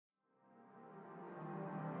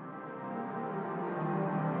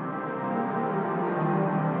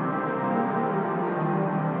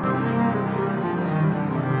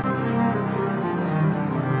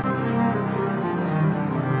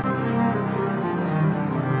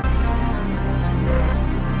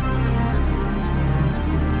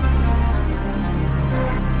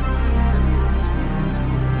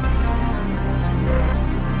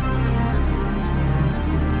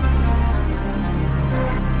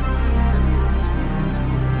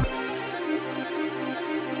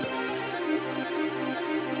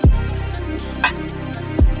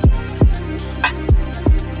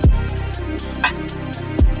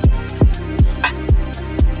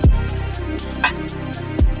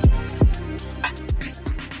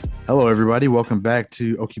Hello, everybody. Welcome back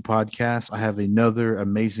to Oki Podcast. I have another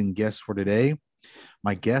amazing guest for today.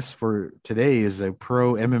 My guest for today is a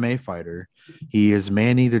pro MMA fighter. He is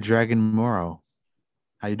Manny the Dragon Moro.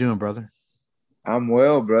 How you doing, brother? I'm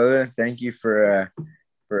well, brother. Thank you for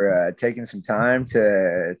taking some time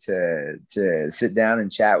to sit down and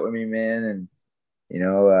chat with me, man. And you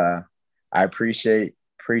know, I appreciate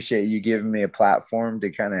you giving me a platform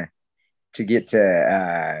to kind of to get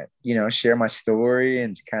to share my story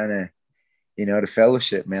and to kind of to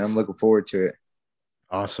fellowship, man. I'm looking forward to it.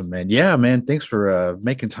 Awesome, man. Yeah, man. Thanks for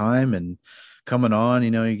making time and coming on.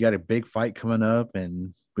 You got a big fight coming up,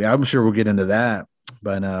 and I'm sure we'll get into that.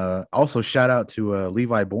 But also shout out to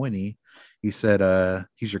Levi Boyney. He said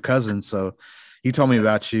he's your cousin, so he told me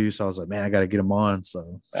about you. So I was like, man, I got to get him on.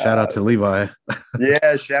 So shout out Uh, to Levi.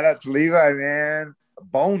 yeah, shout out to Levi, man.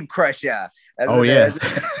 Bone Crusher. That's Oh what yeah,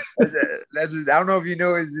 I don't know if you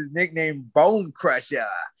know his nickname, Bone Crusher.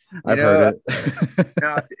 You I've heard know, it.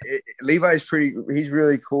 no, Levi's pretty. He's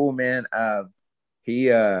really cool, man.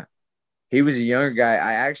 He uh, he was a younger guy.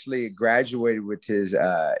 I actually graduated with his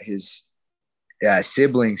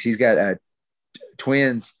siblings. He's got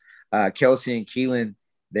twins, Kelsey and Keelan.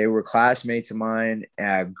 They were classmates of mine.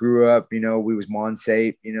 Grew up, we was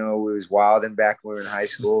Monsape, we was wilding back when we were in high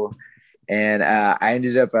school. And I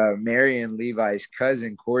ended up marrying Levi's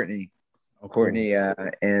cousin, Courtney. Oh, cool.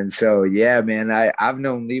 And so yeah, man, I've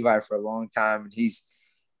known Levi for a long time, and he's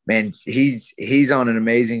on an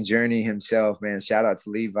amazing journey himself, man. Shout out to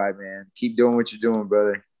Levi, man. Keep doing what you're doing,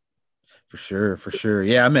 brother. For sure, for sure.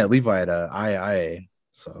 Yeah, I met Levi at IIA,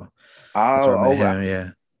 so that's where I met Oh, him.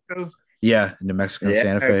 Yeah, yeah, in New Mexico, yeah,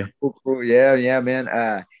 Santa Fe. cool. Yeah,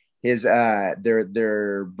 man. His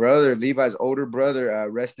their brother, Levi's older brother,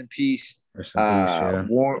 rest in peace. Rest in peace. Yeah.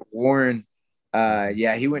 Warren. Mhm.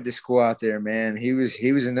 Yeah, he went to school out there, man. He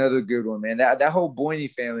was another good one, man. That whole Boyney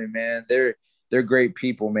family, man. They're great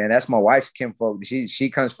people, man. That's my wife's kinfolk. She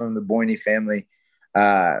comes from the Boyney family,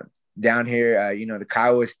 uh, down here. The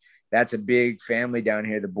Kiowas. That's a big family down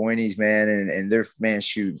here, the Boyneys, man, and they're, man,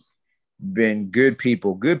 shoot, been good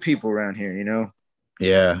people around here.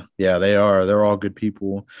 Yeah, yeah, they are. They're all good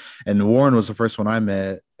people. And Warren was the first one I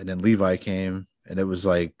met, and then Levi came, and it was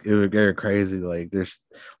like they're crazy. Like there's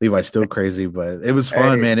Levi's still crazy, but it was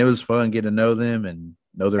fun, Hey, man. It was fun getting to know them and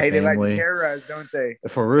know their hey, they like to family terrorize, don't they?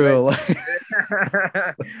 for They real. like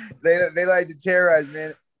Like, they like to terrorize,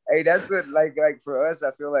 man. Hey, that's what, like for us,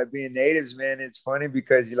 I feel like being natives, man. It's funny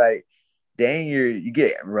because you like, dang, you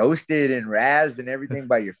get roasted and razzed and everything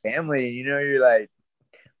by your family, and you're like,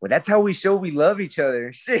 well, that's how we show we love each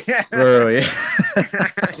other. bro, yeah.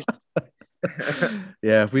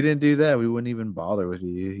 Yeah, if we didn't do that, we wouldn't even bother with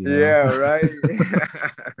you. Yeah, right.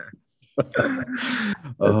 That's funny.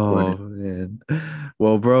 Oh man.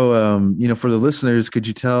 Well, bro, for the listeners, could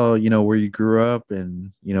you tell, where you grew up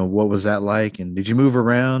and, what was that like? And did you move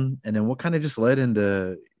around? And then what kind of just led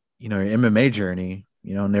into, your MMA journey,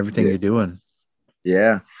 and everything Yeah, you're doing?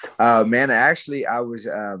 yeah. Man, actually, I was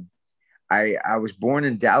born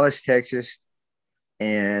in Dallas, Texas,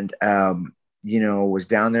 and was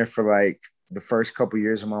down there for like the first couple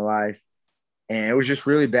years of my life, and it was just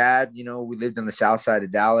really bad. We lived on the south side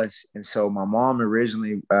of Dallas, and so my mom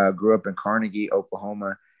originally grew up in Carnegie,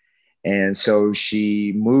 Oklahoma, and so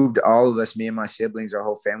she moved all of us, me and my siblings, our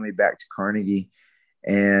whole family, back to Carnegie,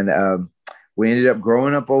 and we ended up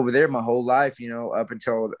growing up over there my whole life. Up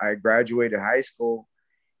until I graduated high school,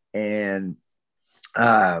 and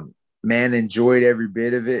uh, man, enjoyed every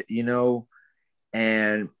bit of it.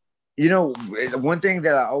 And one thing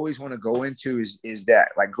that I always want to go into is that,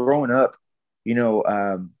 like, growing up, you know,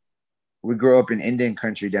 um, we grow up in Indian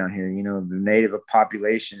country down here. The native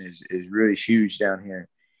population is really huge down here.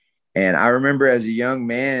 And I remember as a young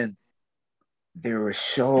man, there were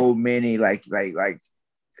so many, like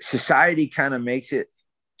society kind of makes it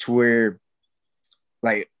to where,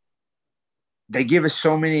 like, they give us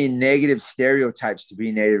so many negative stereotypes to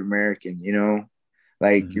be Native American. Mhm.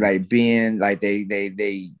 Like being like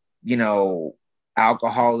they you know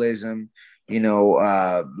alcoholism,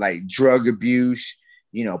 like drug abuse,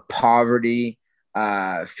 poverty,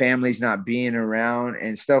 families not being around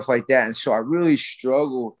and stuff like that. And so I really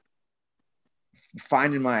struggled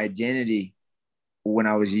finding my identity when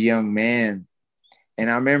I was a young man. And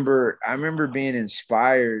I remember being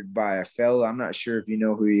inspired by a fellow. I'm not sure if you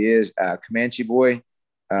know who he is, Comanche Boy,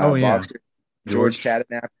 Oh yeah, boxer, George George.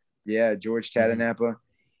 Tatanapa. Yeah, George Mhm. Tatanapa.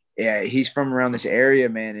 Yeah, he's from around this area,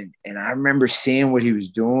 man. And I remember seeing what he was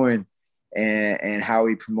doing and how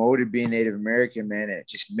he promoted being Native American, man. It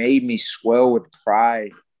just made me swell with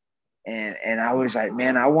pride. And I was like,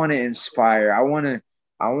 man, I want to inspire. I want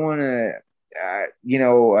to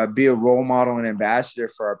be a role model and ambassador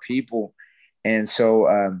for our people. And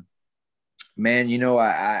so, man,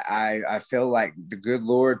 I feel like the good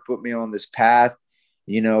Lord put me on this path.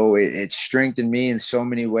 It strengthened me in so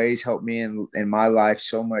many ways, helped me in my life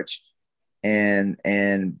so much.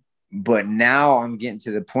 But now I'm getting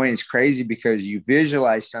to the point. It's crazy because you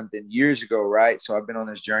visualize something years ago, right? So I've been on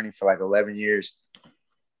this journey for like 11 years.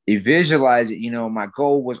 You visualize it. My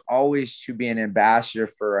goal was always to be an ambassador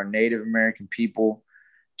for our Native American people,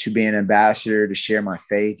 to be an ambassador, to share my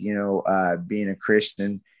faith, being a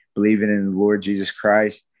Christian, believing in the Lord Jesus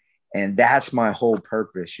Christ. And that's my whole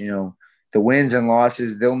purpose. The wins and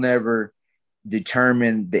losses, they'll never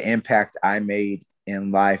determine the impact I made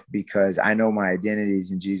in life, because I know my identity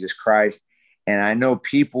is in Jesus Christ. And I know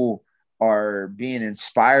people are being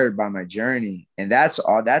inspired by my journey. And that's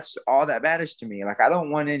all that matters to me. Like, I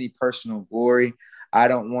don't want any personal glory. I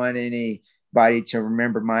don't want anybody to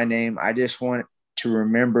remember my name. I just want to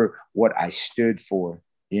remember what I stood for,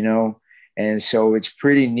 And so it's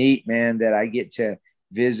pretty neat, man, that I get to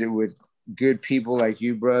visit with good people like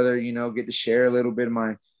you, brother, get to share a little bit of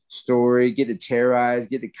my story, get to terrorize,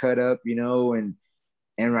 get to cut up,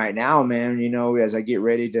 and right now, man, as I get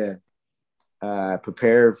ready to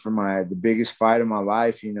prepare for the biggest fight of my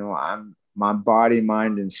life, my body,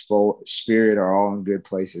 mind, and spirit are all in good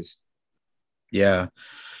places. Yeah.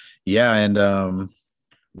 Yeah. And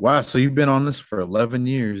wow, so you've been on this for 11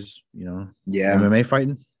 years, Yeah. MMA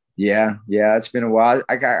fighting? Yeah. It's been a while.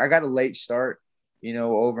 I got a late start,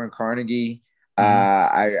 over in Carnegie.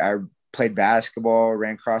 I played basketball,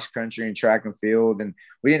 ran cross country and track and field, and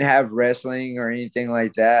we didn't have wrestling or anything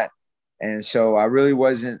like that. And so I really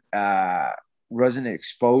wasn't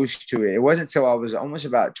exposed to it. It wasn't until I was almost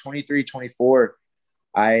about 23, 24.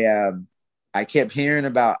 I kept hearing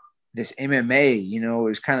about this MMA, it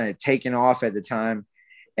was kind of taking off at the time.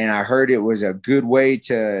 And I heard it was a good way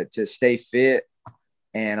to stay fit.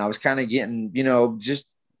 And I was kind of getting, just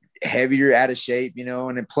heavier, out of shape,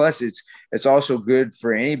 and then plus it's also good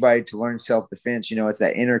for anybody to learn self-defense. It's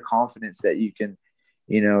that inner confidence that you can,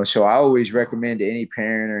 so I always recommend to any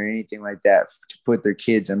parent or anything like that to put their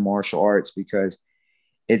kids in martial arts, because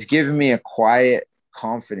it's given me a quiet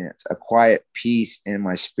confidence, a quiet peace in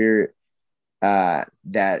my spirit. That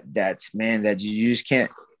you just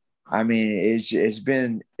can't. I mean, it's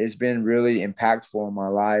been really impactful in my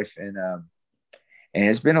life, and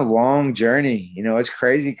it's been a long journey. It's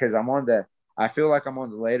crazy because I feel like I'm on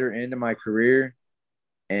the later end of my career,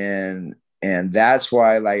 and that's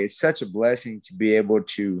why, like, it's such a blessing to be able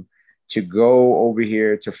to go over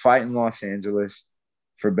here to fight in Los Angeles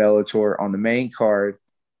for Bellator on the main card,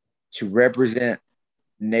 to represent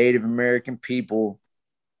Native American people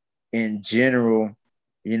in general,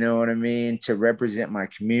 you know what I mean? To represent my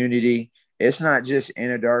community. It's not just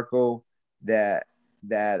Anadarko that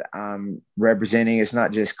I'm representing. It's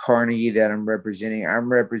not just Carnegie that I'm representing.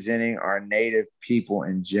 I'm representing our Native people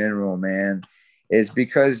in general, man. It's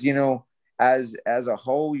because, as a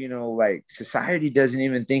whole, like, society doesn't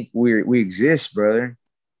even think we exist, brother.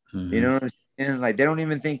 Mm-hmm. You know what I'm saying? Like, they don't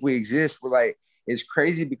even think we exist. We're like, it's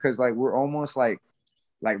crazy because, like, we're almost like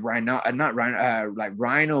like rhinos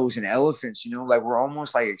and elephants, like, we're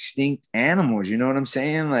almost like extinct animals. You know what I'm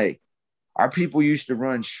saying? Like, our people used to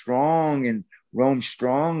run strong and roam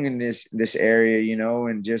strong in this area,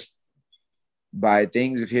 and just by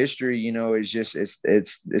things of history,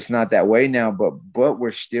 it's not that way now, but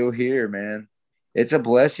we're still here, man. It's a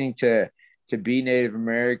blessing to be Native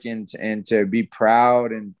Americans and to be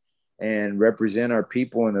proud and represent our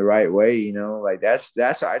people in the right way, like that's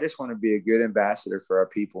I just want to be a good ambassador for our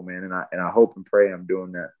people, man, and I hope and pray I'm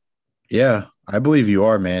doing that. Yeah, I believe you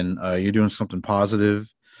are, man. You're doing something positive,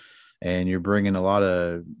 and you're bringing a lot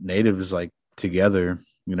of natives like together,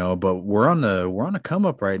 but we're on the come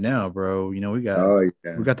up right now, bro. We got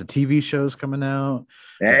the TV shows coming out.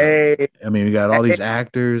 Hey, I mean, we got all these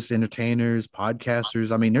actors, entertainers,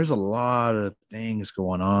 podcasters. I mean, there's a lot of things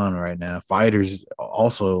going on right now. Fighters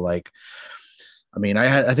also, like, I mean,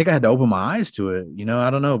 I think I had to open my eyes to it. I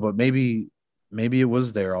don't know, but maybe it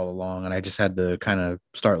was there all along, and I just had to kind of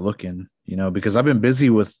start looking. Because I've been busy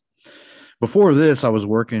with. Before this, I was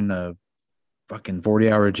working a fucking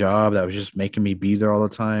 40-hour job that was just making me be there all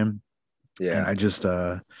the time. Yeah, and I just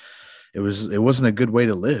it wasn't a good way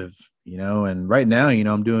to live. And right now,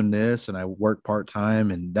 I'm doing this and I work part-time,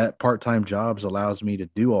 and that part-time jobs allows me to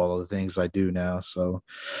do all of the things I do now. So,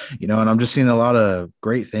 and I'm just seeing a lot of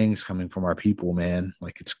great things coming from our people, man.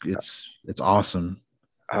 Like, it's awesome.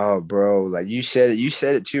 Oh, bro, like you said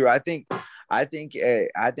it too. I think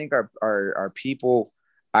our people,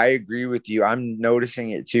 I agree with you. I'm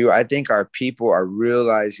noticing it too. I think our people are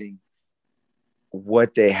realizing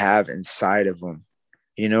what they have inside of them.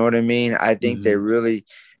 You know what I mean? I think they Hmm. really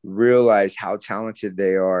realize how talented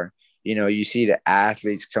they are. You know, you see the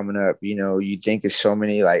athletes coming up, you know, you think of so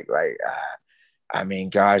many I mean,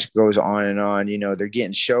 gosh, goes on and on. You know, they're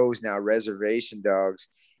getting shows now, Reservation Dogs.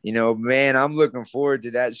 You know, man, I'm looking forward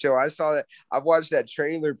to that show. I saw that. I've watched that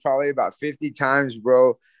trailer probably about 50 times,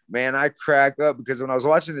 bro. Man, I crack up because when I was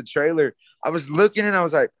watching the trailer, I was looking and I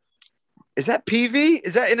was like, is that PV?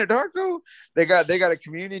 Is that Anadarko? They got a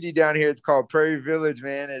community down here. It's called Prairie Village,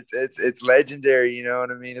 man. It's legendary. You know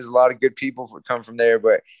what I mean? There's a lot of good people come from there,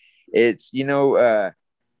 but it's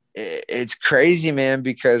it's crazy, man,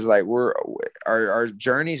 because like our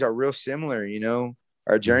journeys are real similar. You know,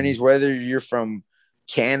 our Hmm. journeys, whether you're from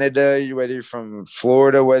Canada, whether you're from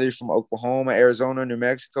Florida, whether you're from Oklahoma, Arizona, New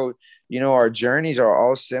Mexico, you know, our journeys are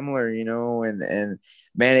all similar. You know, and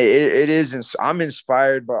man, it is. I'm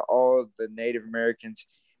inspired by all the Native Americans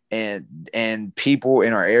and people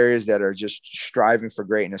in our areas that are just striving for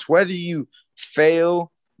greatness. Whether you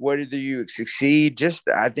fail, whether you succeed, just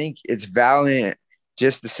I think it's valiant.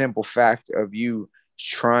 Just the simple fact of you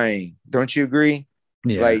trying. Don't you agree?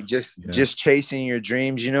 Yeah. Like just Yeah. just chasing your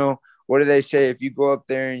dreams. You know what do they say? If you go up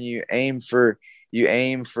there and you aim for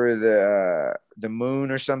the moon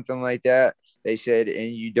or something like that, they said,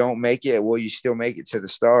 and you don't make it, well, you still make it to the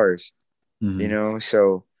stars. You Hmm. know,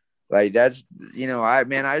 so like that's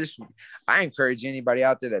I encourage anybody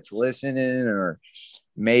out there that's listening or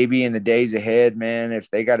maybe in the days ahead, man, if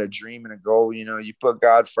they got a dream and a goal, you know, you put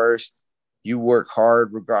God first, you work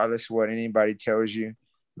hard regardless of what anybody tells you,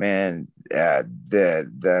 man.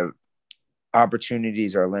 The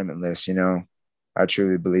opportunities are limitless. You know, I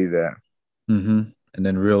truly believe that. Hmm. And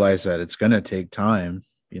then realize that it's gonna take time,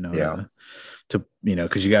 Yeah.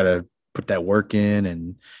 because you gotta put that work in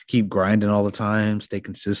and keep grinding all the time, stay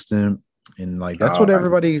consistent. And like Oh, that's what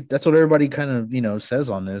everybody kind of, says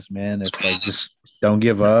on this, man. It's like just don't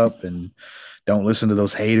give up and don't listen to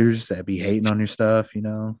those haters that be hating on your stuff.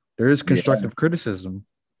 There is yeah. constructive criticism,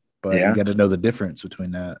 but you Yeah. got to know the difference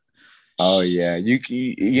between that. Oh, yeah.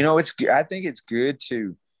 You know, I think it's good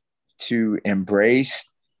to embrace,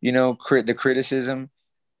 you know, the criticism,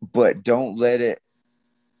 but don't let it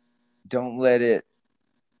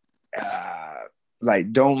uh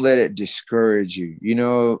don't let it discourage you.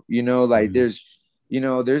 Like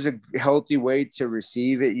Mhm. there's a healthy way to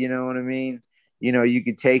receive it. You know what I mean? You know, you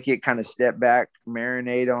could take it, kind of step back,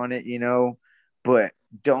 marinate on it. You know, but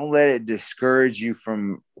don't let it discourage you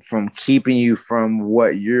from keeping you from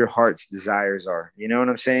what your heart's desires are. You know what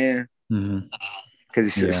I'm saying? Mhm.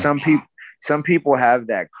 Because Yeah. some people have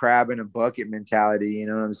that crab in a bucket mentality. You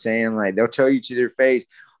know what I'm saying? Like they'll tell you to their face,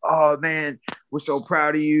 "Oh man, we're so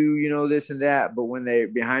proud of you," you know, this and that. But when they're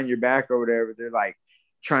behind your back or whatever, they're like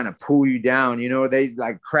trying to pull you down. You know, they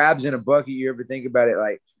like crabs in a bucket. You ever think about it?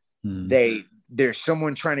 Like Mhm. there's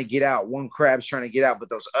someone trying to get out. One crab's trying to get out, but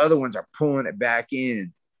those other ones are pulling it back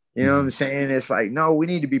in. You know what I'm Mhm. saying? It's like, no, we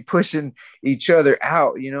need to be pushing each other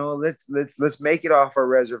out. You know, let's make it off our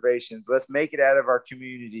reservations. Let's make it out of our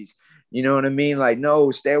communities. You know what I mean? Like,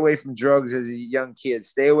 no, stay away from drugs as a young kid.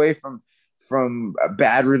 Stay away from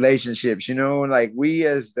bad relationships. You know, and like we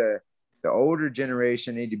as the older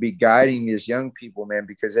generation need to be guiding these young people, man,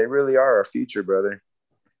 because they really are our future, brother.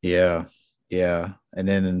 Yeah. Yeah. And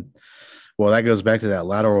then, well, that goes back to that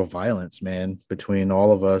lateral violence, man, between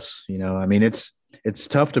all of us. I mean, it's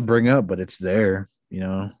tough to bring up, but it's there.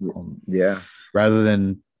 Yeah, Rather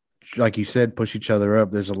than, like you said, push each other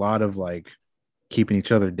up. There's a lot of like keeping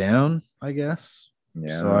each other down, I guess.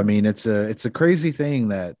 So I yeah. mean, it's a crazy thing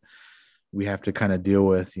that we have to kind of deal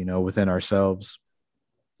with, within ourselves.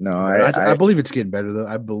 No, But I I believe it's getting better though.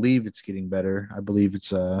 I believe it's getting better. I believe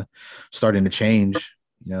it's starting to change.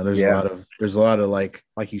 yeah. There's a lot of like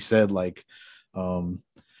you said, like um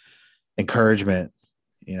encouragement.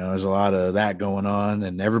 There's a lot of that going on,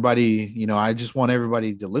 and everybody, I just want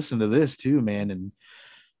everybody to listen to this too, man, and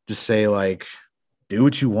just say like, do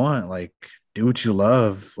what you want, like do what you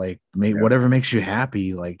love, like make Yeah. whatever makes you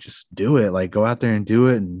happy, like just do it, like go out there and do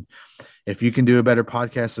it. And if you can do a better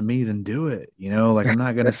podcast than me, then do it. Like I'm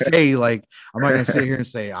not gonna sit here and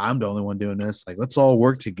say I'm the only one doing this. Like let's all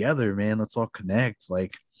work together, man. Let's all connect.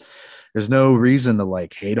 Like there's no reason to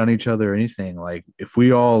like hate on each other or anything. Like if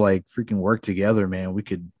we all like freaking work together, man, we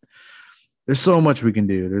could there's so much we can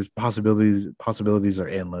do. There's possibilities are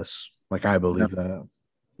endless. Like I No, believe that.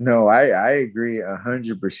 no, I agree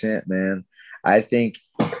 100%, man. I think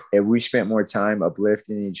if we spent more time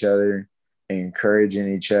uplifting each other,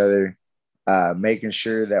 encouraging each other, making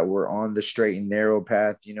sure that we're on the straight and narrow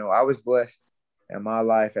path. You know, I was blessed in my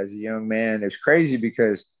life as a young man. It was crazy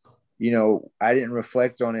because, I didn't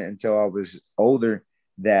reflect on it until I was older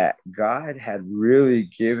that God had really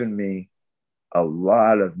given me a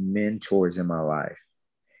lot of mentors in my life.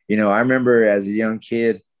 I remember as a young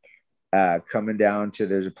kid coming down to,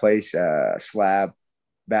 there's a place, slab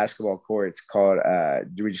basketball courts called,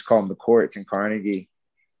 we just call them the courts in Carnegie.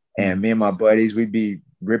 And me and my buddies, we'd be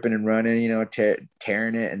ripping and running,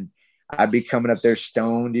 tearing it. And I'd be coming up there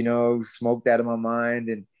stoned, smoked out of my mind.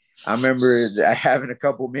 And I remember having a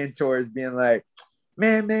couple mentors being like,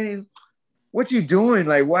 man, what you doing?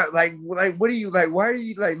 Like, what, what are you like? Why are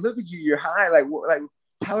you like, look at you, you're high. Like, what, like,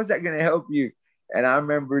 how is that going to help you? And I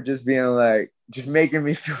remember just being like, just making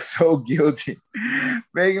me feel so guilty,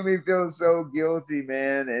 making me feel so guilty,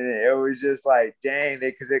 man. And it was just like, dang,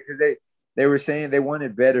 they were saying they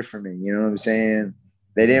wanted better for me. You know what I'm saying?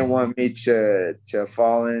 They didn't want me to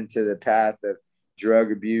fall into the path of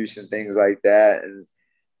drug abuse and things like that.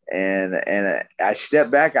 And I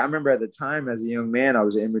stepped back. I remember at the time as a young man, I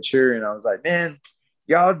was immature, and I was like, man,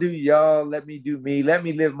 y'all do y'all. Let me do me. Let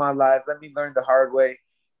me live my life. Let me learn the hard way.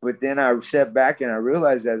 But then I stepped back and I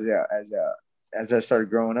realized as I started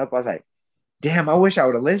growing up, I was like, damn, I wish I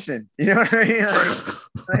would have listened. You know what I mean?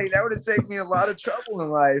 Like that would have saved me a lot of trouble in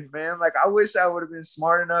life, man. Like I wish I would have been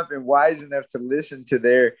smart enough and wise enough to listen to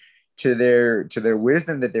their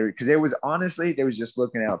wisdom that because it was honestly, they was just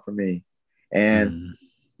looking out for me. And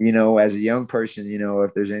as a young person,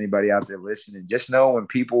 if there's anybody out there listening, just know when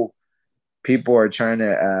people are trying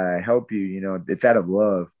to help you, it's out of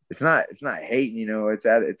love. It's not hate, it's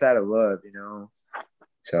out of love,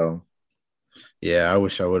 So yeah, I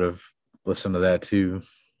wish I would have listened to that too.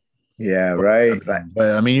 Yeah, right. But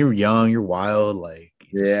I mean, you're young, you're wild, like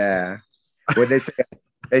yeah. What they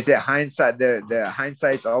say hindsight, the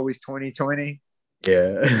hindsight's always 2020.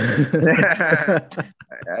 Yeah.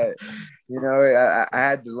 I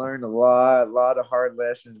had to learn a lot of hard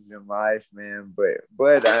lessons in life, man.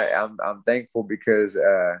 But I'm thankful because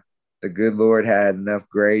the good Lord had enough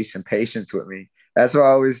grace and patience with me. That's what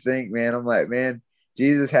I always think, man. I'm like, man,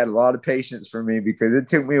 Jesus had a lot of patience for me because it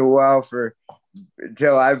took me a while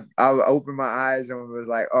until I opened my eyes and was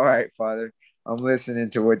like, all right, Father, I'm listening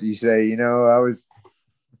to what you say. I was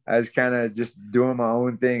kind of just doing my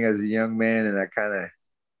own thing as a young man, and they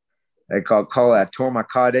call it, I tore my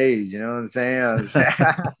car days. You know what I'm saying?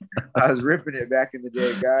 I was ripping it back in the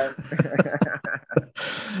day, guys.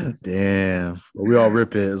 Damn. Well, we all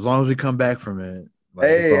rip it as long as we come back from it. Like,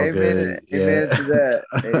 Hey, it's all amen, good. amen Yeah. to that.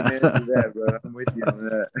 Amen to that, bro. I'm with you on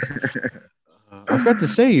that. I forgot to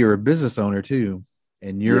say you're a business owner too,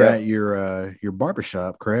 and you're Yep. at your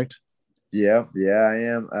barbershop, correct? Yeah, I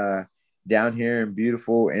am down here in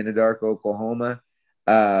beautiful Anadarko, Oklahoma.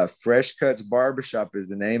 Fresh Cuts Barbershop is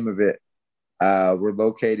the name of it. We're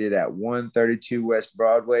located at 132 West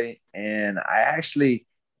Broadway, and I actually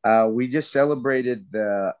we just celebrated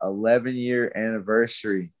the 11-year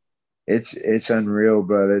anniversary. It's unreal,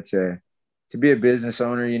 brother. To be a business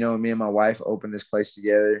owner, me and my wife opened this place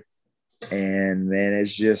together, and man,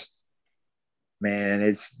 it's just man,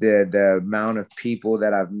 it's the amount of people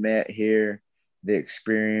that I've met here, the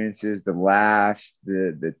experiences, the laughs,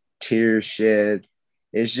 the tears shed.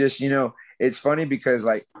 It's just, it's funny because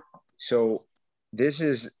like, so this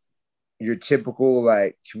is your typical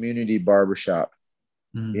like community barbershop.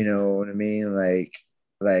 You know what I mean?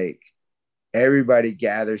 Like everybody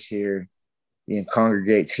gathers here and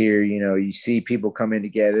congregates here. You see people coming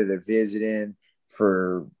together, they're visiting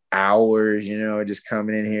for hours, just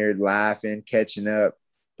coming in here, laughing, catching up,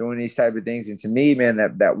 doing these type of things. And to me,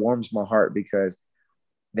 man, that warms my heart because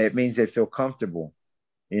that means they feel comfortable,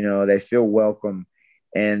 they feel welcome.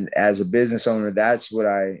 And as a business owner, I feel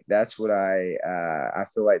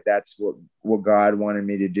like that's what God wanted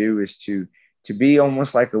me to do, is to be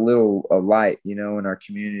almost like a light, in our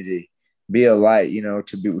community, be a light,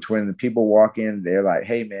 to be when the people walk in, they're like,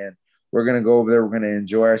 hey man, we're going to go over there. We're going to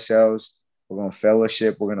enjoy ourselves. We're going to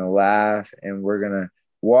fellowship. We're going to laugh, and we're going to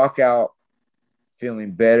walk out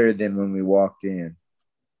feeling better than when we walked in.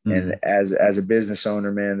 And as a business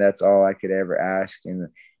owner, man, that's all I could ever ask. And,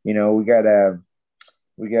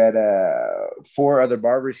 we got 4 other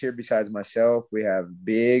barbers here besides myself. We have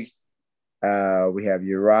Big, we have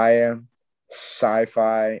Uriah,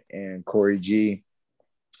 Sci-Fi, and Corey G.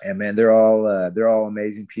 And man, they're all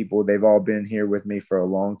amazing people. They've all been here with me for a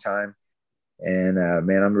long time. And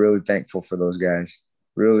man, I'm really thankful for those guys.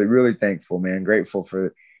 Really, really thankful, man. Grateful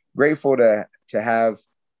to have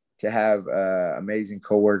amazing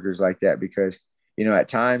coworkers like that, because at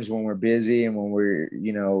times when we're busy and when we're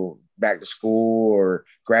back to school or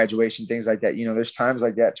graduation, things like that, there's times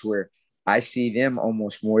like that to where I see them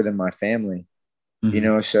almost more than my family.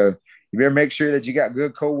 So you better make sure that you got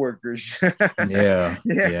good coworkers. Yeah,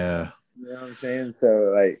 Yeah. yeah. You know what I'm saying?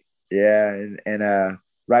 So like, yeah, and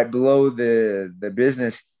right below the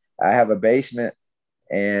business, I have a basement,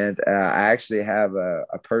 and I actually have a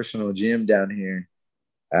personal gym down here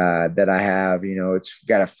that I have. You know, it's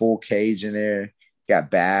got a full cage in there,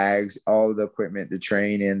 got bags, all the equipment to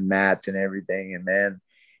train in, mats and everything. And man,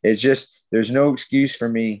 it's just there's no excuse for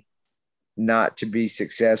me not to be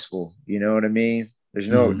successful. You know what I mean?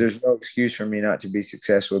 Mhm. There's no excuse for me not to be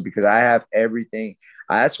successful because I have everything.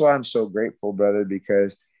 That's why I'm so grateful, brother,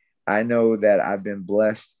 because I know that I've been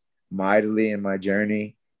blessed mightily in my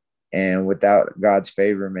journey, and without God's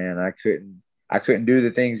favor, man, I couldn't do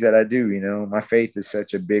the things that I do. You know, my faith is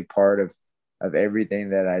such a big part of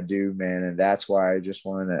everything that I do, man, and that's why I just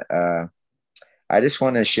want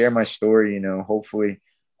to share my story. You know,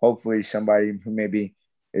 hopefully somebody who maybe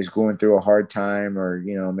is going through a hard time, or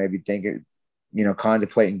you know, maybe thinking, you know,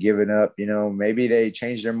 contemplating giving up. You know, maybe they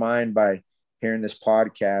change their mind by hearing this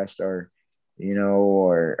podcast, or you know,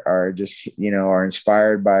 or just you know, are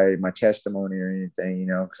inspired by my testimony or anything. You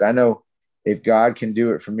know, because I know if God can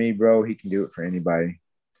do it for me, bro, He can do it for anybody.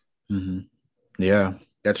 Mhm. Yeah,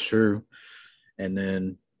 that's true. And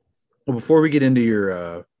then, well, before we get into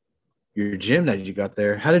your gym that you got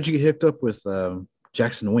there, how did you get hooked up with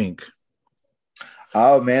Jackson Wink?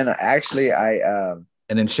 Oh man, actually, And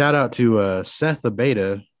then shout out to Seth the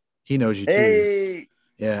Beta. He knows you too. hey.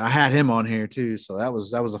 Yeah, I had him on here too, so that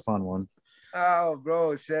was a fun one. Oh,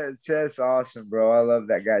 bro, Seth's awesome, bro. I love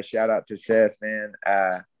that guy. Shout out to Seth, man.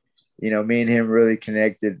 You know, me and him really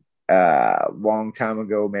connected a long time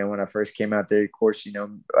ago, man. When I first came out there, of course, you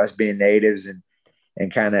know, us being natives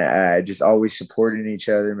and kind of just always supporting each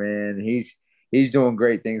other, man. He's doing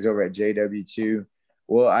great things over at JW2.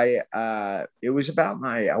 Well, I it was about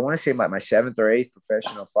I want to say my seventh or eighth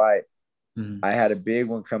professional fight. Mhm. I had a big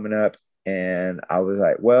one coming up, and I was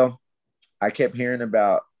like, well, I kept hearing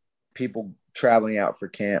about people traveling out for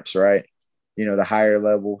camps, right? You know, the higher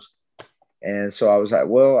levels. And so I was like,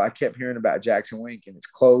 well, I kept hearing about Jackson Wink, and it's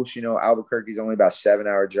close. You know, Albuquerque's only about 7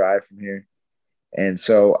 hour drive from here. And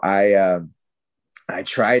so I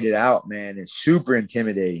tried it out, man. It's super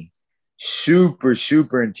intimidating,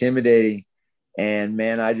 super intimidating. And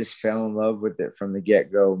man, I just fell in love with it from the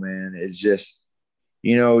get go, man. It's just,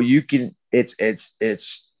 you know, you can,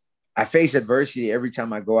 I face adversity every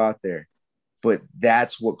time I go out there, but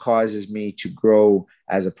that's what causes me to grow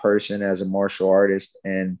as a person, as a martial artist.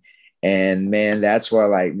 And man, that's why,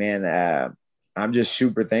 like, man, I'm just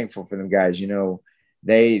super thankful for them guys. You know,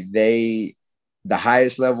 they, the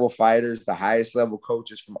highest level fighters, the highest level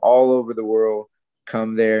coaches from all over the world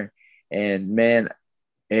come there. And man,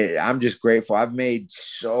 I'm just grateful. I've made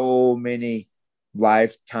so many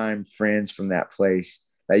lifetime friends from that place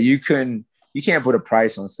that you can't put a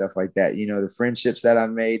price on stuff like that. You know, the friendships that I've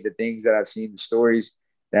made, the things that I've seen, the stories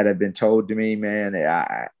that have been told to me, man.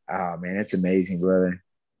 Oh man, it's amazing, brother.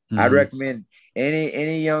 I'd Mhm. recommend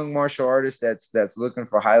any young martial artist that's looking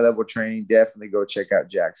for high level training, definitely go check out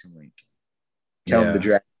Jackson Wink. Tell them the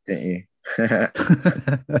Yeah. draft sent you.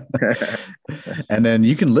 And then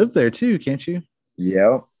you can live there too, can't you?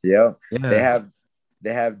 Yep. They Yeah. have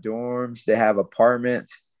they have dorms, they have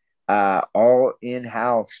apartments, all in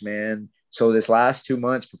house, man. So this last 2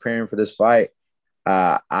 months preparing for this fight,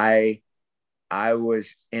 uh, I I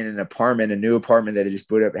was in an apartment, a new apartment that I just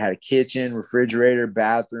put up. It had a kitchen, refrigerator,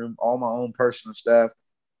 bathroom, all my own personal stuff.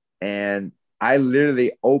 And I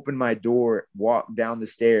literally opened my door, walked down the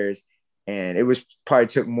stairs, and it was probably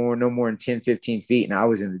took no more than 10, 15 feet, and I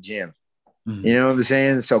was in the gym. You Mhm. know what I'm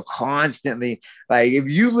saying? So constantly, like if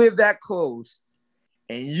you live that close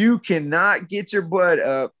and you cannot get your butt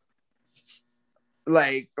up,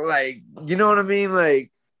 you know what I mean?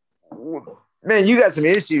 Like, man, you got some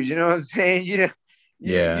issues. You know what I'm saying? You know,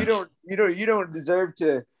 Yeah. you don't deserve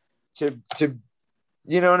to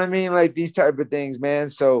you know what I mean? Like these type of things, man.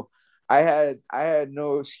 So I had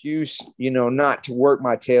no excuse, you know, not to work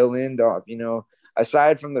my tail end off. You know,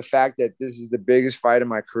 aside from the fact that this is the biggest fight of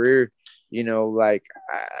my career, you know, like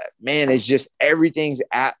man, it's just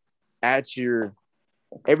at your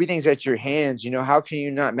everything's at your hands. You know, how can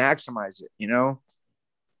you not maximize it? You know,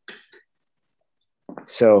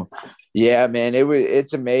 so yeah, man,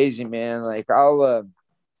 it's amazing, man. Like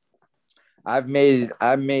I've made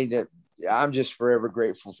it. I'm just forever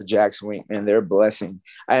grateful for Jackson Wink, man. They're a blessing.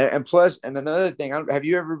 And plus, and another thing, have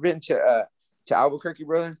you ever been to Albuquerque,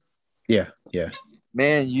 brother? Yeah. Yeah.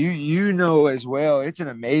 Man, you know as well. It's an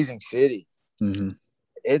amazing city. Mhm.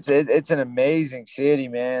 It's an amazing city,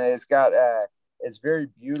 man. It's got it's very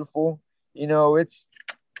beautiful. You know, it's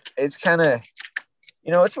kind of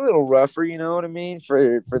it's a little rougher, you know what I mean,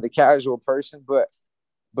 for the casual person, but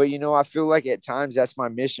I feel like at times that's my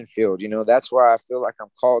mission field. That's where I feel like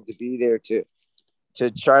I'm called to be there to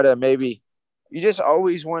try to maybe you just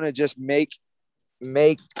always want to just make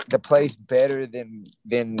the place better than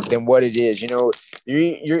what it is.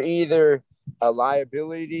 You're either a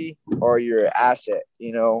liability or you're an asset.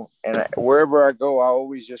 And wherever I go, I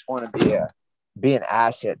always just want to be an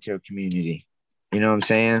asset to a community. You know what I'm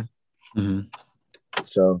saying? Mm-hmm.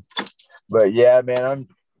 So, but yeah, man,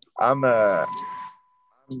 I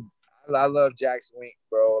love Jackson Wink,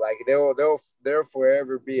 bro. Like they'll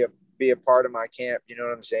forever be a part of my camp. You know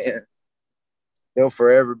what I'm saying? They'll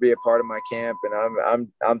forever be a part of my camp, and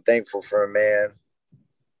I'm thankful for him, man.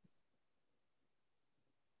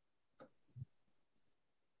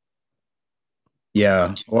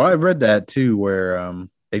 Yeah. Well, I read that too, where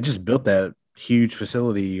they just built that huge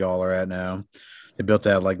facility y'all are at now. They built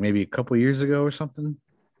that like maybe a couple years ago or something.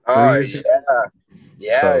 Oh 3 years ago.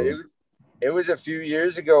 yeah. So It was a few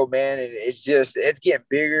years ago, man, and it's getting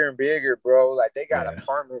bigger and bigger, bro. Like they got yeah.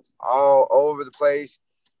 apartments all over the place,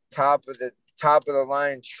 top of the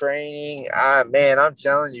line training. Man, I'm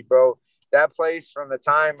telling you, bro, that place from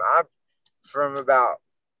about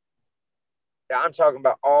I'm talking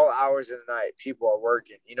about all hours of the night. People are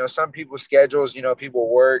working. Some people's schedules. People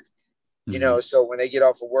work. Mm-hmm. So when they get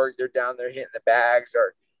off of work, they're down there hitting the bags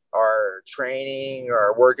or training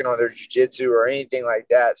or working on their jujitsu or anything like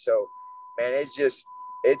that. So, man, it's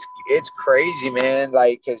crazy, man.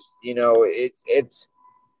 Like, cause it's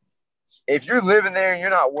if you're living there and you're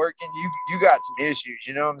not working, you got some issues.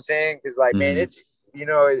 You know what I'm saying? Cause like, man, Mm-hmm.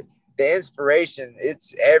 it's the inspiration.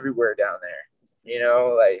 It's everywhere down there.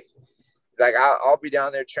 Like I'll be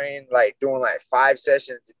down there training, like doing like 5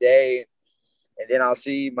 sessions a day, and then I'll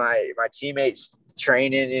see my teammates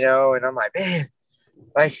training, and I'm like, man,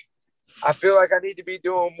 like I feel like I need to be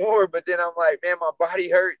doing more, but then I'm like, man, my body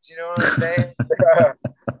hurts, you know what I'm saying?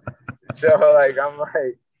 So like I'm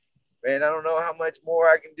like, man, I don't know how much more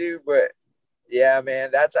I can do, but yeah, man,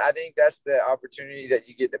 I think that's the opportunity that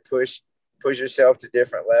you get to push yourself to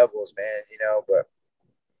different levels, man. But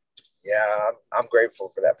yeah, I'm grateful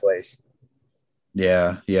for that place.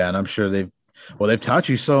 Yeah, yeah, and I'm sure they've taught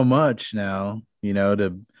you so much now,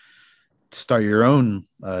 to start your own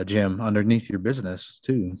gym underneath your business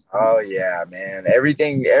too. Oh yeah, man.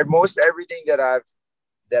 Most everything that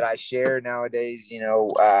I share nowadays.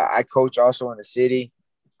 I coach also in the city.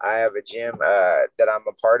 I have a gym that I'm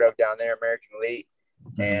a part of down there, American Elite,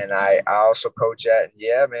 Mm-hmm. and I also coach at. And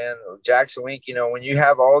yeah, man, Jackson Wink. When you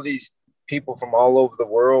have all these people from all over the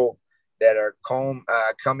world that are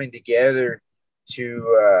coming together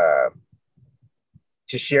to uh,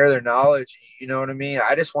 to share their knowledge. You know what I mean?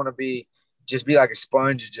 I just want to be like a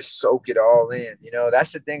sponge and just soak it all in.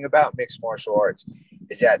 That's the thing about mixed martial arts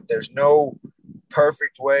is that there's no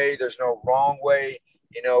perfect way, there's no wrong way.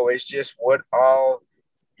 It's just what all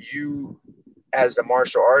you as the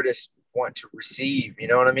martial artist want to receive. You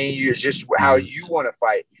know what I mean? It's just how Mm-hmm. you want to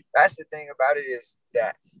fight. That's the thing about it is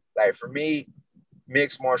that, like for me,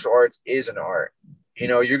 mixed martial arts is an art.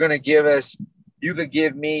 You're gonna you could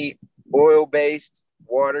give me oil based,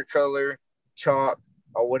 watercolor, chalk,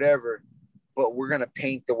 or whatever, but we're gonna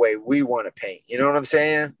paint the way we want to paint. You know what I'm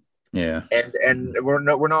saying? Yeah. And we're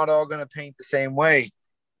not all gonna paint the same way.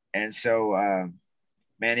 And so,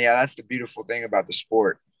 man, yeah, that's the beautiful thing about the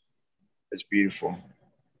sport. It's beautiful.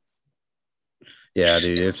 Yeah,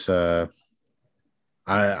 dude. It's I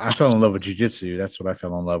fell in love with jujitsu. That's what I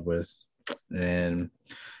fell in love with. And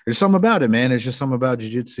there's something about it, man. There's just something about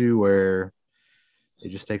jujitsu where it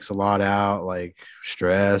just takes a lot out, like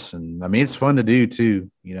stress. And I mean, it's fun to do too.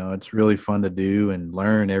 It's really fun to do and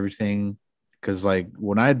learn everything. Cause like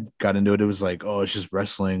when I got into it, it was like, oh, it's just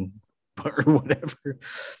wrestling or whatever.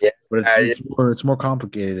 Yeah, But it's more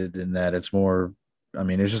complicated than that. It's more, I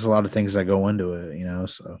mean, there's just a lot of things that go into it.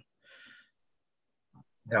 So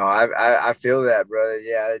no, I feel that, brother.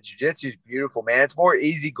 Yeah, jiu-jitsu is beautiful, man. It's more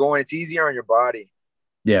easy going. It's easier on your body.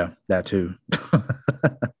 yeah, that too.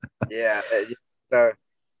 Yeah, so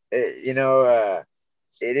it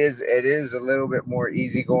is a little bit more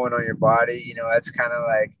easy going on your body. That's kind of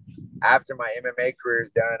like after my MMA career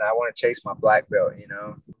is done, I want to chase my black belt.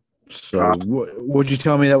 So what would you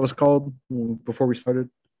tell me that was called before we started?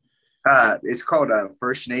 It's called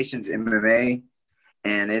First Nations MMA,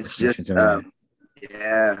 and it's First just Nations MMA.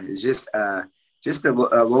 yeah, it's just a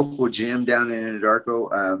local gym down in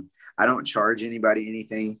Anadarko. I don't charge anybody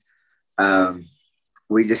anything. Um,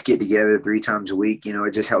 we just get together 3 times a week.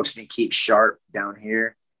 It just helps me keep sharp down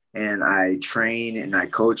here. And I train and I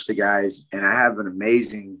coach the guys. And I have an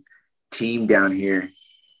amazing team down here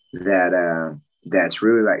that that's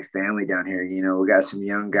really like family down here. You know, we got some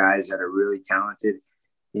young guys that are really talented.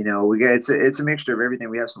 You know, we got it's a mixture of everything.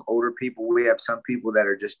 We have some older people. We have some people that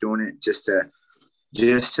are just doing it just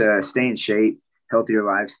to stay in shape, healthier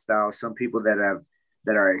lifestyle. Some people that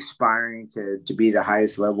are aspiring to be the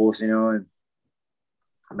highest levels. You know, and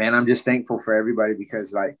man, I'm just thankful for everybody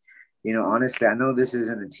because, like, you know, honestly, I know this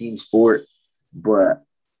isn't a team sport, but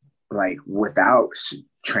like without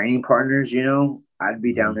training partners, you know, I'd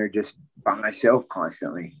be down Mhm. there just by myself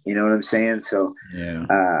constantly. You know what I'm saying? So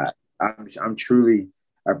Yeah. I'm truly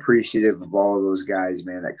appreciative of all of those guys,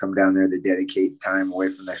 man, that come down there to dedicate time away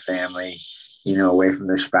from their family, you know, away from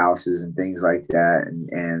their spouses and things like that,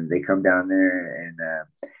 and they come down there and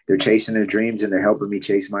they're chasing their dreams and they're helping me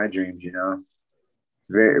chase my dreams. You know,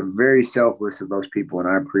 very very selfless of those people, and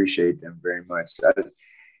I appreciate them very much.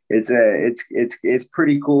 It's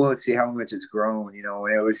pretty cool to see how much it's grown. You know,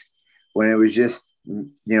 when it was just,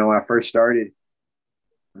 you know, when I first started,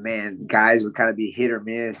 man, guys would kind of be hit or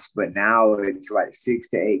miss, but now it's like 6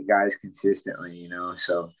 to 8 guys consistently. You know,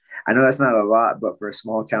 so I know that's not a lot, but for a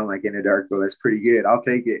small town like Anadarko, that's pretty good. I'll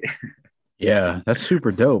take it. Yeah, that's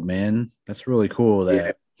super dope, man. That's really cool Yeah.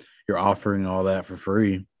 that you're offering all that for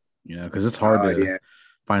free, you know, because it's hard Oh to yeah.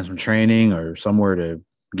 find some training or somewhere to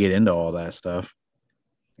get into all that stuff.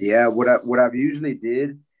 Yeah. What I've usually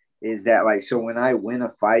did is that, like, so when I win a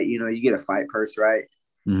fight, you know, you get a fight purse, right?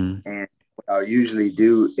 Hmm. And what I'll usually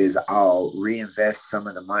do is I'll reinvest some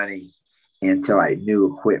of the money into like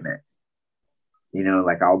new equipment. You know,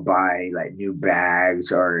 like I'll buy like new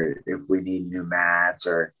bags, or if we need new mats,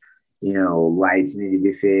 or, you know, lights need to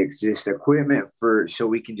be fixed, just equipment for so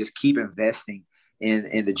we can just keep investing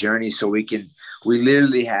in the journey so we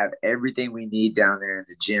literally have everything we need down there in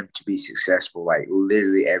the gym to be successful. Like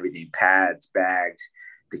literally everything, pads, bags,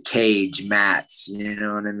 the cage, mats, you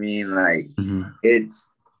know what I mean? Like Hmm.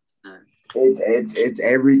 it's it's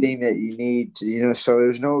everything that you need to, you know, so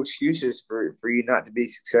there's no excuses for you not to be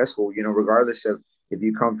successful, you know, regardless of if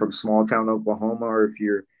you come from small town Oklahoma or if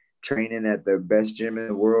you're training at the best gym in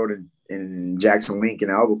the world in Jackson Wink in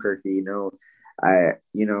Albuquerque. You know,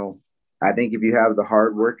 you know, I think if you have the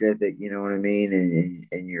hard work ethic, you know what I mean,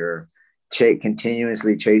 and you're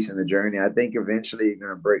continuously chasing the journey, I think eventually you're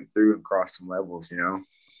going to break through and cross some levels, you know.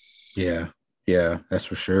 Yeah, yeah, that's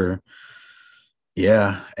for sure.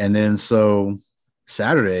 Yeah, and then so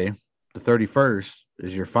Saturday, the 31st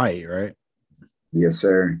is your fight, right? Yes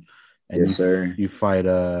sir. And Yes sir. you fight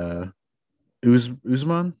Usman?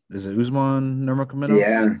 Is it Usman Nurmagomedov?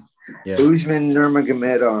 Yeah. Yeah. Usman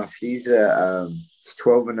Nurmagomedov, he's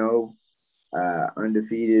 12-0,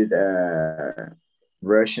 undefeated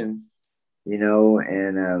Russian, you know,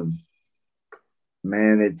 and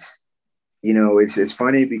man, it's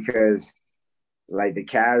funny because like the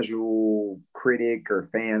casual critic or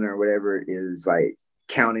fan or whatever is like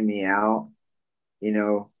counting me out, you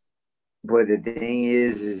know. But the thing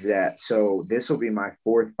is that so this will be my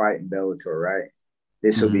fourth fight in Bellator, right?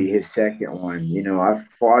 This will Hmm. be his second one. You know, I've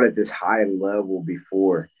fought at this high level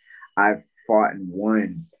before. I've fought and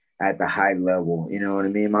won at the high level. You know what I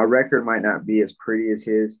mean? My record might not be as pretty as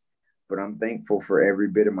his, but I'm thankful for every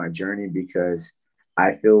bit of my journey because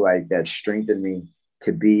I feel like that strengthened me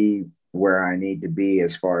to be where I need to be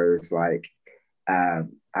as far as like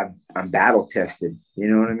I'm battle tested. You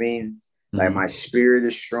know what I mean? Like Hmm. my spirit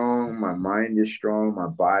is strong, my mind is strong, my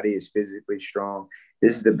body is physically strong.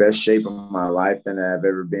 This is the best shape of my life that I've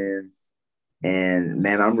ever been. And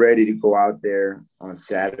man, I'm ready to go out there on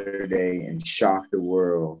Saturday and shock the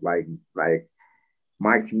world. Like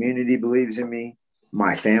my community believes in me,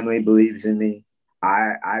 my family believes in me.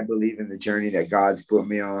 I believe in the journey that God's put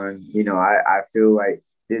me on. You know, I feel like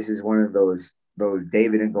this is one of those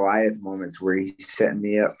David and Goliath moments where he's setting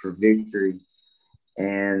me up for victory,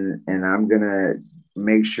 and I'm gonna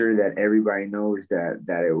make sure that everybody knows that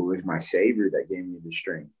it was my Savior that gave me the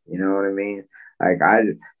strength. You know what I mean? Like I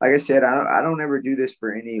like I said, I don't ever do this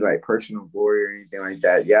for any like personal glory or anything like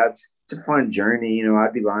that. Yeah, it's a fun journey. You know,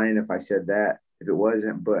 I'd be lying if I said that if it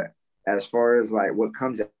wasn't. But as far as like what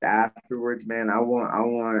comes afterwards, man, I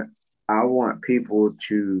want people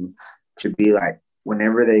to be like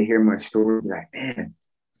whenever they hear my story, like, man,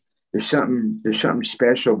 there's something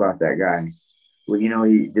special about that guy. Well, you know,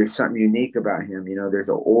 there's something unique about him. You know, there's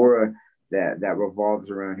an aura that revolves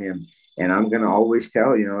around him. And I'm gonna always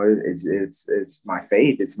tell, you know, it's my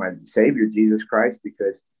faith, it's my Savior, Jesus Christ,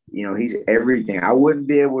 because you know He's everything. I wouldn't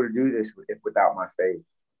be able to do this without my faith.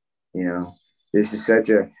 You know, this is such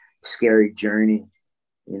a scary journey.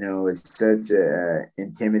 You know, it's such a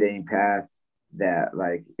intimidating path that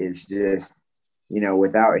like it's just, you know,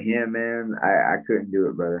 without Him, man, I couldn't do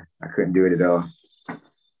it, brother. I couldn't do it at all.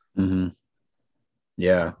 Hmm.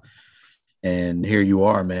 Yeah. And here you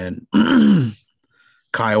are, man.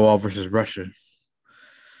 Kiowa versus Russia.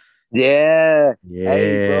 Yeah.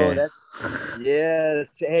 Hey, bro. Yeah. That's yes.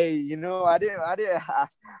 Hey,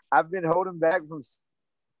 I've been holding back from.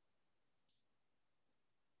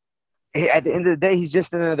 Hey, at the end of the day, he's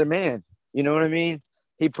just another man. You know what I mean?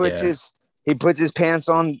 He puts Yeah. his he puts his pants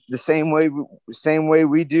on the same way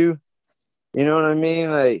we do. You know what I mean?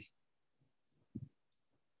 Like,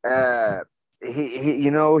 uh, he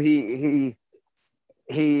you know he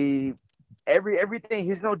everything.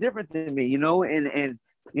 He's no different than me. And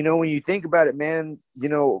when you think about it, man,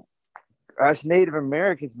 us Native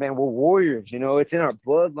Americans, man, we're warriors. It's in our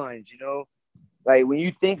bloodlines. Like when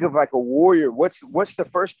you think of like a warrior, what's the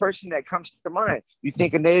first person that comes to mind? You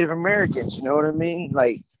think of Native Americans. You know what I mean?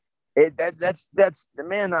 Like that's the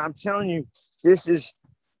man. I'm telling you, this is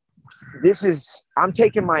I'm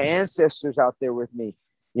taking my ancestors out there with me.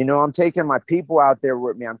 I'm taking my people out there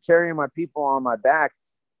with me. I'm carrying my people on my back.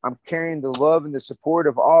 I'm carrying the love and the support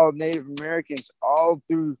of all Native Americans all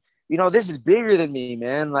through. This is bigger than me,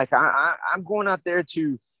 man. Like I'm going out there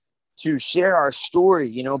to share our story,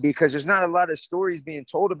 because there's not a lot of stories being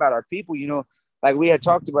told about our people, like we had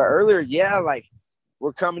talked about earlier. Yeah, like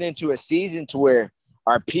we're coming into a season to where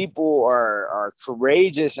our people are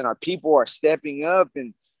courageous and our people are stepping up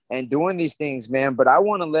and doing these things, man. But I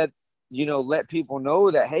want to let people know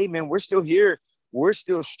that, hey, man, we're still here, we're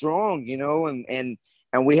still strong,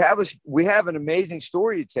 and we have an amazing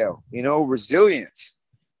story to tell, resilience.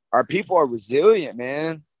 Our people are resilient,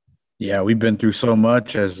 man. Yeah, we've been through so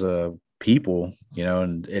much as people,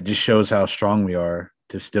 and it just shows how strong we are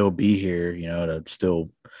to still be here, to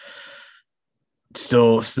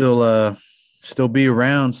still be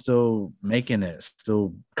around, still making it,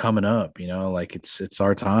 still coming up, like it's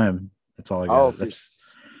our time. That's all I Oh, got. That's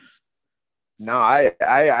no, I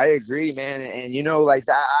agree, man. And like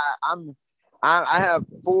that, I have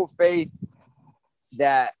full faith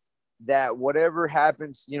that whatever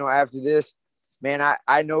happens, after this, man,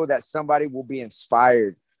 I know that somebody will be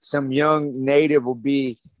inspired. Some young native will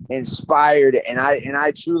be inspired, and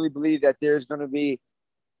I truly believe that there's going to be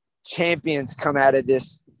champions come out of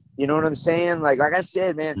this. You know what I'm saying? Like I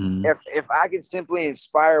said, man, mm, if I can simply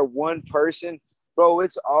inspire one person, bro,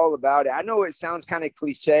 it's all about it. I know it sounds kind of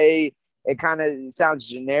cliche, it kind of sounds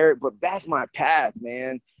generic, but that's my path,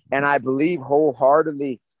 man. And I believe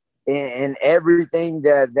wholeheartedly in everything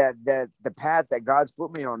that the path that God's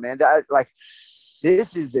put me on, man. That, like,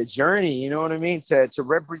 this is the journey, you know what I mean? To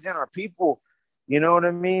represent our people, you know what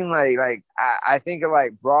I mean? Like I think of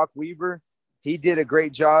like Brock Weaver. He did a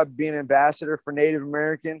great job being ambassador for Native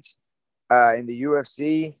Americans in the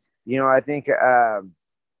UFC. I think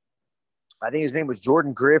his name was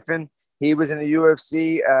Jordan Griffin. He was in the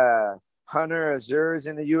UFC. Hunter Azur's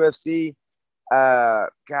in the UFC.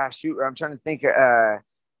 Gosh, shoot, I'm trying to think.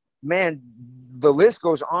 Man, the list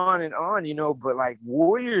goes on and on, but like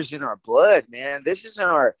warriors in our blood, man. This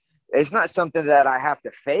isn't it's not something that I have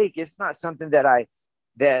to fake. It's not something that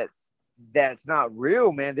that's not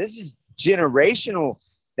real, man. This is generational,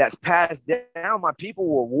 that's passed down. My people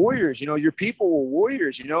were warriors, your people were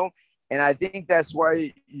warriors, and I think that's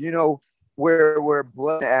why, we're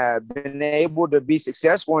been able to be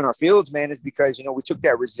successful in our fields, man, is because, we took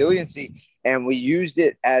that resiliency and we used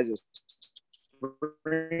it as a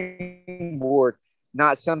springboard,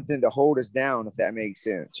 not something to hold us down, if that makes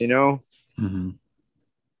sense, mm-hmm.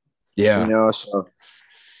 Yeah. So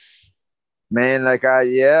man, like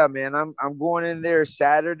yeah, man, I'm going in there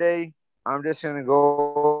Saturday. I'm just gonna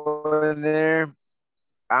go in there.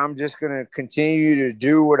 I'm just gonna continue to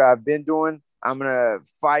do what I've been doing. I'm gonna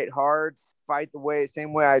fight hard, fight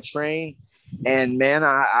same way I train, and man,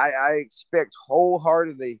 I expect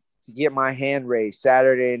wholeheartedly to get my hand raised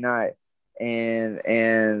Saturday night, and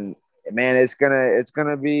man, it's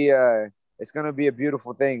gonna be a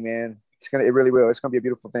beautiful thing, man. It really will. It's gonna be a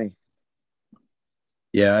beautiful thing.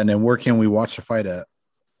 Yeah. And then where can we watch the fight at?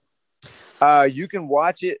 You can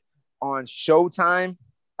watch it on Showtime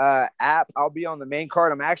app. I'll be on the main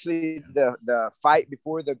card. I'm actually the fight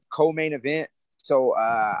before the co-main event. So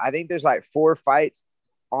I think there's like 4 fights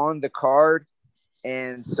on the card,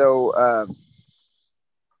 and so I'll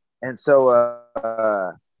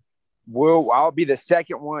be the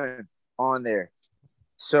second one on there.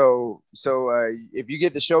 So if you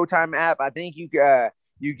get the Showtime app, I think you get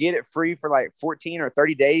it free for like 14 or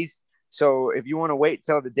 30 days. So if you want to wait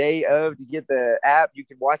till the day of to get the app, you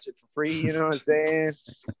can watch it for free. You know what I'm saying?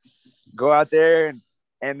 Go out there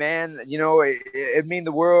and man, it mean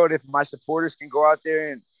the world if my supporters can go out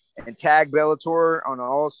there and tag Bellator on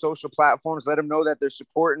all social platforms. Let them know that they're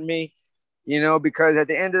supporting me. because at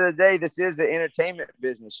the end of the day, this is an entertainment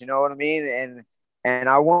business. You know what I mean? And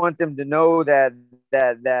I want them to know that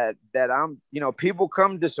I'm, people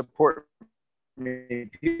come to support me.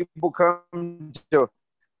 People come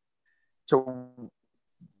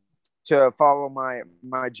to follow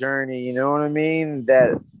my journey. You know what I mean?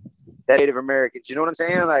 That Native Americans. You know what I'm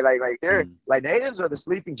saying? Like they're like natives are the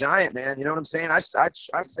sleeping giant, man. You know what I'm saying? I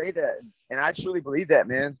say that, and I truly believe that,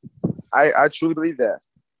 man. I truly believe that.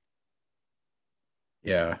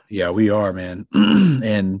 Yeah, we are, man.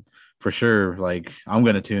 And for sure, like I'm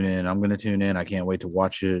gonna tune in. I can't wait to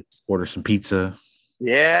watch it. Order some pizza.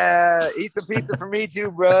 Yeah, eat some pizza for me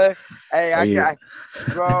too, bro. Hey,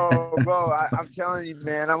 bro, I'm telling you,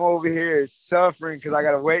 man, I'm over here suffering because I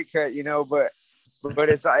got a weight cut, but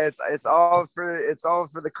it's all for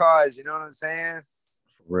the cause. You know what I'm saying?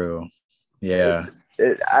 For real. Yeah.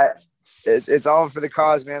 It's all for the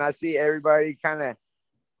cause, man. I see everybody kind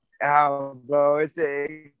of, bro, it's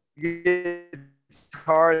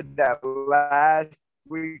hard that last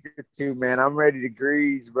week or two, man. I'm ready to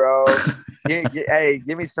grease, bro. Hey,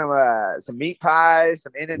 give me some meat pies,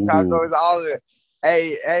 some Indian tacos, all of it.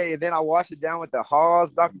 Hey, and then I wash it down with the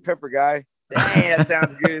Hall's Dr. Pepper guy. Dang, that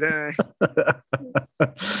sounds good, huh?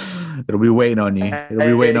 It'll be waiting on you. It'll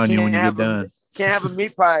be waiting on you when you get done. Can't have a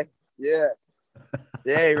meat pie. Yeah.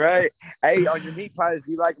 Yeah, right. Hey, on your meat pies,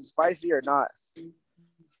 do you like them spicy or not?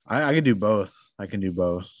 I can do both.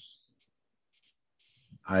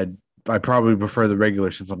 I probably prefer the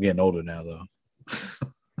regular since I'm getting older now, though.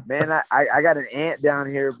 Man, I got an aunt down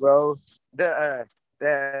here, bro. That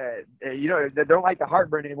don't like the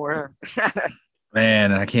heartburn anymore, huh?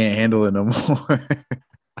 Man, I can't handle it no more.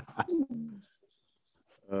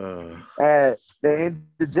 The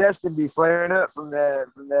indigestion be flaring up from that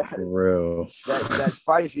For real. that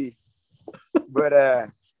spicy. But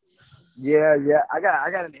yeah, I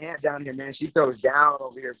got an aunt down here, man. She throws down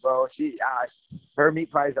over here, bro. Her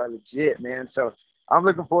meat pies are legit, man. So I'm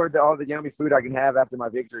looking forward to all the yummy food I can have after my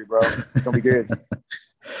victory, bro. It's gonna be good.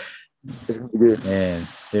 It's gonna be good. Man,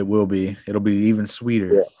 it will be. It'll be even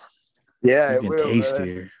sweeter. Yeah, even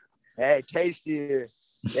tastier. Hey, tastier.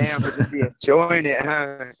 Damn, we'll just be enjoying it,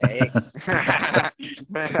 huh? Hey.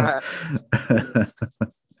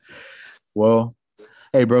 Well,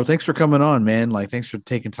 hey, bro, thanks for coming on, man. Like, thanks for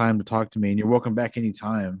taking time to talk to me. And you're welcome back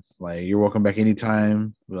anytime. Like, you're welcome back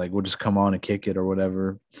anytime. Like, we'll just come on and kick it or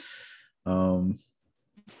whatever. Do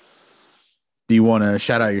you want to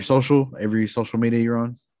shout out your every social media you're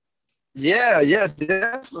on? Yeah,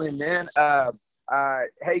 definitely, man.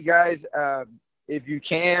 Hey, guys, if you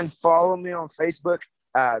can, follow me on Facebook.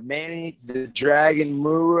 Manny the Dragon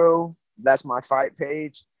Muro, that's my fight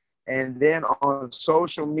page. And then on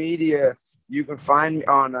social media, you can find me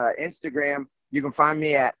on Instagram. You can find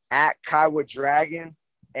me at Kiowa Dragon.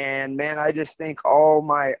 And man, I just thank all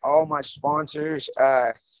my sponsors,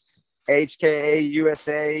 HKA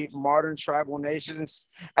USA, Modern Tribal Nations.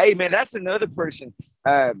 Hey man, that's another person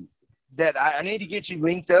that I need to get you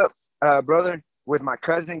linked up, brother, with my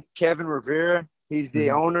cousin Kevin Rivera. He's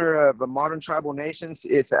the owner of the Modern Tribal Nations.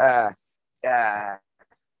 It's a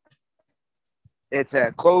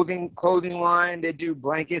clothing line. They do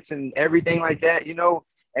blankets and everything like that,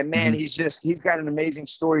 And man, he's got an amazing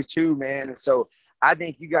story too, man. And so I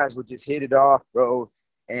think you guys would just hit it off, bro.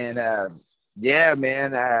 And yeah,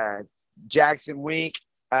 man, Jackson Wink,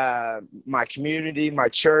 my community, my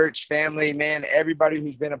church, family, man, everybody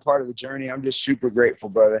who's been a part of the journey. I'm just super grateful,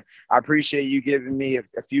 brother. I appreciate you giving me a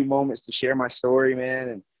few moments to share my story, man.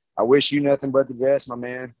 And I wish you nothing but the best, my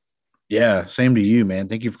man. Yeah, same to you, man.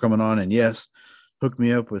 Thank you for coming on. And yes, hook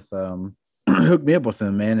me up with them,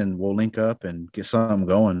 man, and we'll link up and get something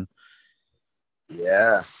going.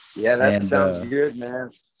 Yeah, that sounds good, man.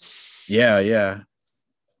 Yeah.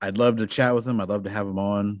 I'd love to chat with him. I'd love to have him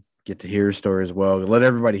on. Get to hear his story as well. Let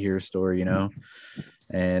everybody hear his story,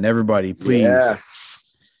 And everybody, please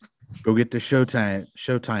go get the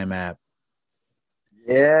Showtime app.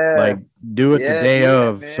 Yeah. Like, do it the day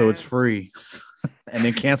of, so it's free. And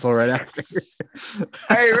then cancel right after.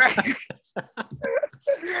 Hey, right.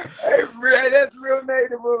 Hey, that's real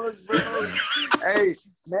native of us, bro.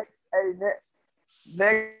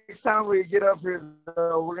 Next time we get up here,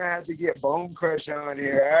 though, we're gonna have to get Bone Crush on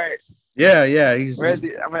here. All right. Yeah.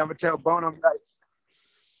 I'm gonna tell Bone. I'm like,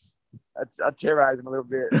 I'll terrorize him a little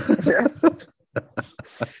bit. He's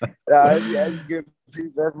good.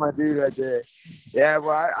 That's my dude right there. Yeah.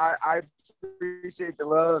 Well, I appreciate the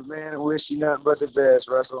love, man. And wish you nothing but the best,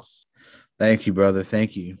 Russell. Thank you, brother.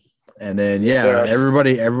 Thank you. And then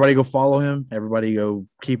everybody go follow him. Everybody go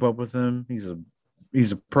keep up with him. He's a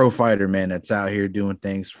he's a pro fighter, man. That's out here doing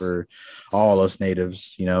things for all us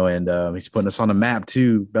natives, and he's putting us on the map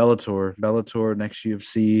too. Bellator, next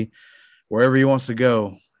UFC, wherever he wants to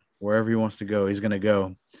go, he's gonna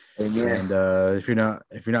go. Amen. And if you're not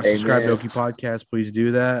subscribed to Amen. Oki Podcast, please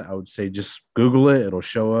do that. I would say just Google it; it'll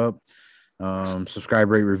show up. Subscribe,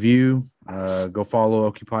 rate, review. Go follow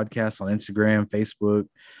Oki Podcast on Instagram, Facebook.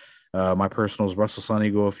 My personal is Russell Sun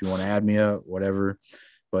Eagle if you want to add me up, whatever.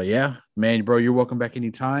 But yeah, man, bro, you're welcome back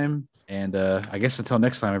anytime. And I guess until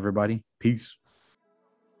next time, everybody. Peace.